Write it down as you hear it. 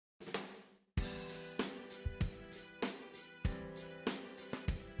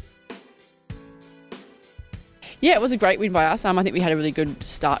Yeah, it was a great win by us. I think we had a really good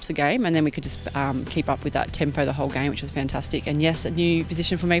start to the game, and then we could just keep up with that tempo the whole game, which was fantastic. And yes, a new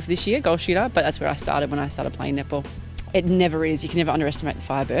position for me for this year, goal shooter, but that's where I started when I started playing netball. It never is. You can never underestimate the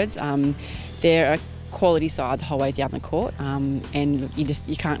Firebirds. They're a quality side the whole way down the court, and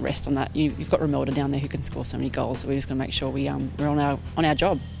you can't rest on that. You've got Romilda down there who can score so many goals, so we're just going to make sure we're on our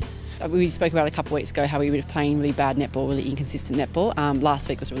job. We spoke about it a couple of weeks ago how we were playing really bad netball, really inconsistent netball. Last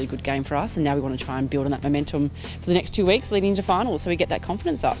week was a really good game for us, and now we want to try and build on that momentum for the next 2 weeks leading into finals, so we get that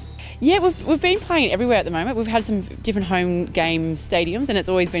confidence up. Yeah, we've been playing everywhere at the moment. We've had some different home game stadiums, and it's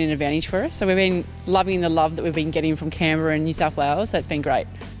always been an advantage for us. So we've been loving the love that we've been getting from Canberra and New South Wales, so it's been great.